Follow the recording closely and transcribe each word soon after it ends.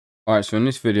Alright, so in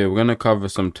this video, we're going to cover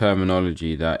some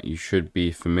terminology that you should be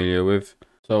familiar with.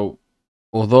 So,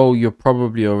 although you're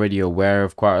probably already aware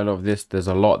of quite a lot of this, there's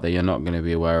a lot that you're not going to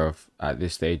be aware of at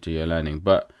this stage of your learning.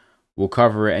 But we'll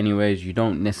cover it anyways. You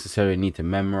don't necessarily need to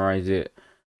memorize it,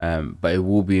 but it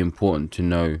will be important to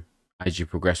know as you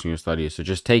progress in your studies. So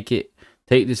just take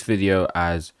this video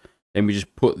as, let me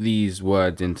just put these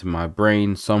words into my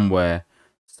brain somewhere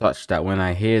such that when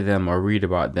I hear them or read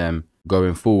about them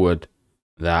going forward,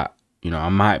 that I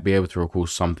might be able to recall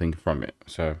something from it.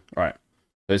 So right,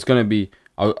 so it's going to be,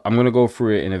 I'm going to go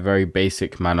through it in a very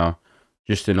basic manner,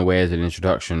 just in a way as an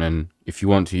introduction, and if you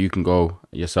want to, you can go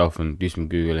yourself and do some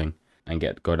googling and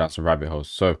go down some rabbit holes.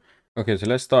 So okay, so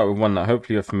let's start with one that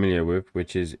hopefully you're familiar with,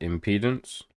 which is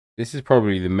impedance. This is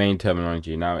probably the main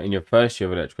terminology. Now, in your first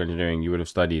year of electrical engineering, you would have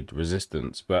studied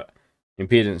resistance, but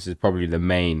impedance is probably the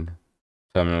main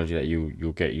terminology that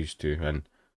you'll get used to and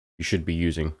you should be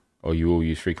using, or you will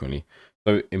use frequently.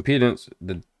 So impedance,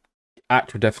 the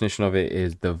actual definition of it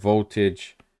is the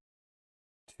voltage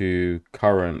to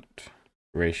current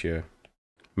ratio,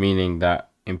 meaning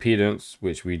that impedance,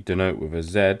 which we denote with a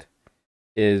Z,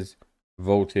 is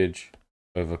voltage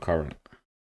over current.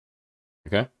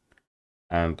 Okay,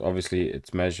 and obviously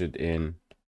it's measured in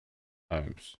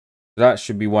ohms. So that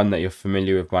should be one that you're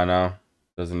familiar with by now.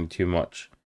 Doesn't need too much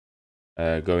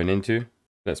going into.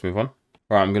 Let's move on.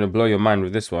 All right, I'm going to blow your mind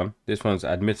with this one. This one's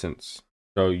admittance.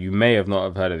 So you may have not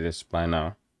have heard of this by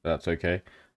now, but that's okay.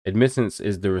 Admittance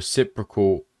is the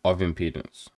reciprocal of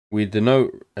impedance. We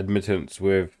denote admittance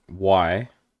with Y,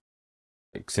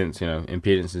 since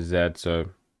impedance is Z, so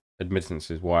admittance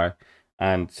is Y.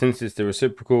 And since it's the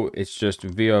reciprocal, it's just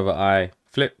V over I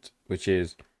flipped, which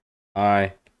is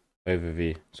I over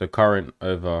V. So current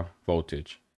over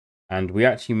voltage. And we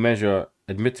actually measure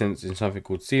admittance in something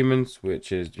called Siemens,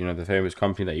 which is the famous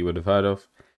company that you would have heard of,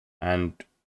 and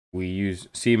we use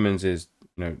Siemens is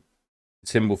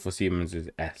symbol for Siemens is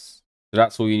S. So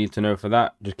that's all you need to know for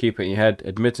that. Just keep it in your head.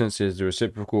 Admittance is the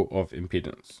reciprocal of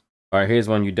impedance. All right, here's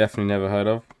one you definitely never heard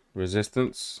of: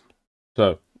 resistance.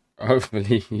 So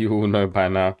hopefully you all know by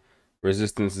now,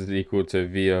 resistance is equal to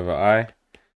V over I.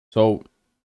 So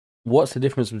what's the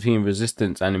difference between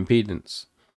resistance and impedance?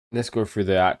 Let's go through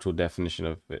the actual definition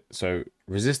of it. So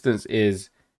resistance is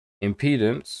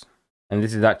impedance, and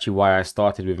this is actually why I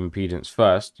started with impedance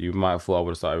first. You might have thought I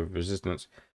would have started with resistance.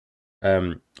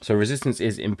 So resistance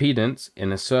is impedance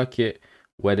in a circuit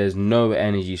where there's no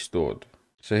energy stored.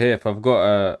 So here, if I've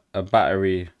got a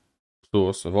battery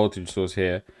source, a voltage source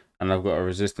here, and I've got a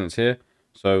resistance here,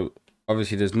 so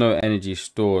obviously there's no energy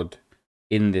stored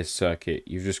in this circuit.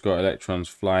 You've just got electrons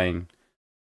flying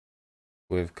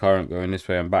with current going this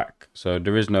way and back. So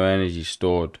there is no energy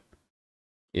stored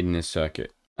in this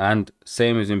circuit. And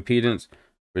same as impedance,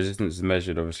 resistance is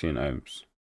measured obviously in ohms.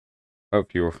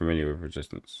 Hopefully you're all familiar with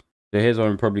resistance. So here's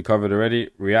one we probably covered already: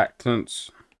 reactance.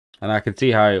 And I can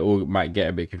see how it all might get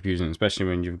a bit confusing, especially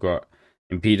when you've got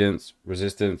impedance,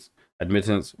 resistance,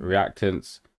 admittance,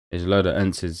 reactance. There's a load of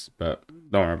answers, but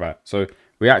don't worry about it. So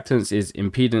reactance is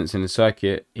impedance in a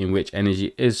circuit in which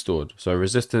energy is stored. So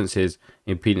resistance is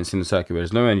impedance in the circuit where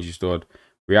there's no energy stored.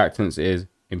 Reactance is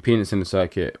impedance in the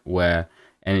circuit where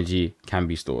energy can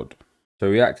be stored. So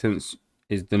reactance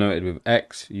is denoted with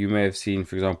X. You may have seen,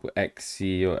 for example,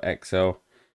 XC or XL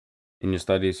in your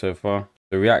studies so far.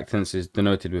 The reactance is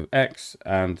denoted with X,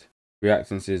 and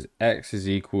reactance is X is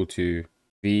equal to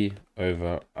V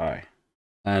over I.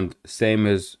 And same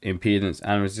as impedance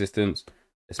and resistance,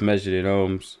 it's measured in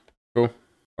ohms. Cool.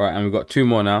 All right, and we've got two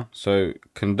more now. So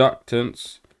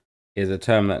conductance is a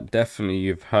term that definitely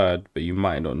you've heard, but you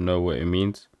might not know what it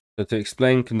means. So to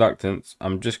explain conductance,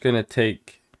 I'm just going to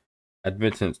take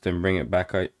admittance and bring it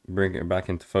back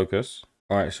into focus.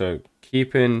 All right, so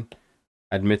keeping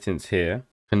admittance here.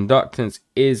 Conductance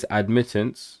is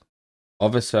admittance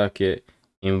of a circuit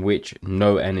in which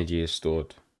no energy is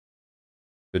stored.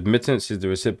 Admittance is the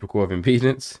reciprocal of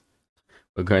impedance.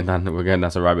 We're going down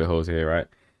some rabbit holes here, right?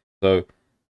 So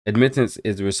admittance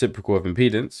is the reciprocal of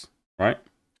impedance, right?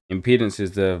 Impedance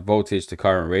is the voltage to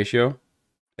current ratio.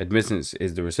 Admittance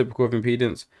is the reciprocal of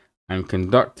impedance, and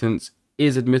conductance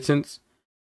is admittance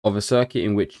of a circuit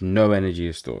in which no energy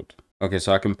is stored. Okay,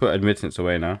 so I can put admittance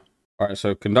away now. All right,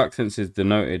 so conductance is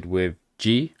denoted with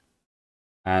G,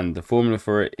 and the formula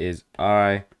for it is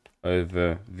I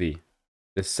over V.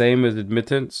 The same as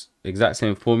admittance, exact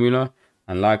same formula,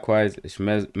 and likewise it's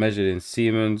measured in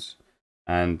Siemens,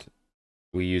 and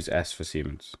we use S for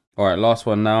Siemens. All right, last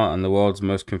one now, and the world's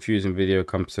most confusing video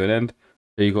comes to an end.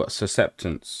 So you got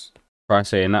susceptance. Try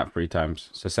saying that 3 times.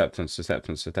 Susceptance,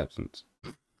 susceptance, susceptance.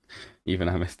 Even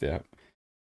I messed it up.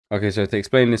 Okay, so to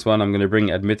explain this one, I'm going to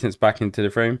bring admittance back into the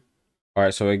frame. All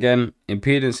right, so again,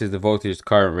 impedance is the voltage to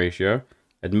current ratio.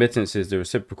 Admittance is the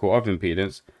reciprocal of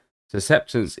impedance.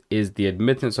 Susceptance is the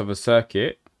admittance of a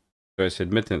circuit. So it's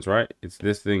admittance, right? It's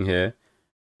this thing here,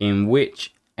 in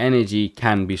which energy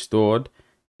can be stored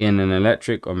in an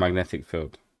electric or magnetic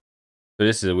field. So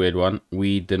this is a weird one.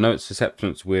 We denote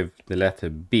susceptance with the letter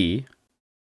B,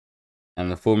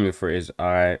 and the formula for it is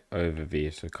I over V,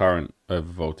 so current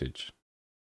over voltage.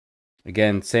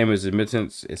 Again, same as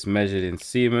admittance, it's measured in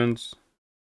Siemens,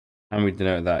 and we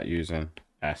denote that using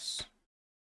S.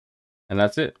 And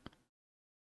that's it.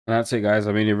 And that's it, guys.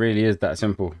 I mean, it really is that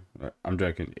simple. I'm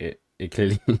joking. It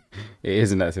clearly it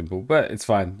isn't that simple, but it's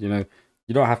fine. You know,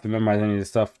 you don't have to memorize any of this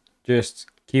stuff. Just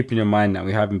keep in your mind that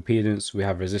we have impedance, we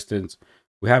have resistance,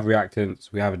 we have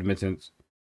reactance, we have admittance,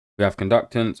 we have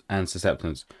conductance and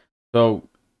susceptance. So,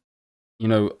 you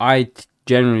know, I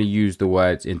generally use the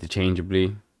words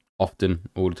interchangeably, often,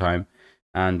 all the time,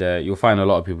 and you'll find a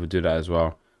lot of people do that as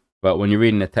well. But when you're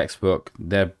reading a textbook,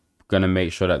 they're gonna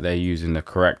make sure that they're using the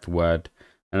correct word.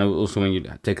 And also, when you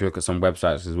take a look at some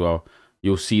websites as well,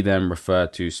 you'll see them refer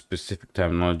to specific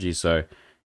terminology. So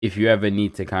if you ever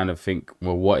need to kind of think,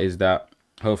 well, what is that?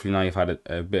 Hopefully now you've had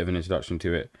a bit of an introduction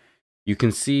to it. You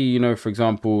can see, you know, for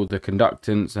example, the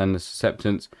conductance and the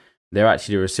susceptance, they're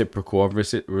actually reciprocal of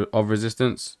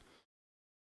resistance.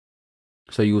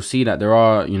 So you'll see that there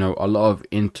are, you know, a lot of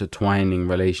intertwining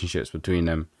relationships between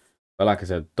them. But like I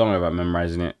said, don't worry about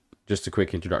memorizing it. Just a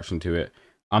quick introduction to it.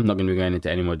 I'm not going to be going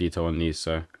into any more detail on these.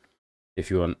 So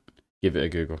if you want, give it a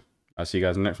Google. I'll see you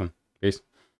guys in the next one. Peace.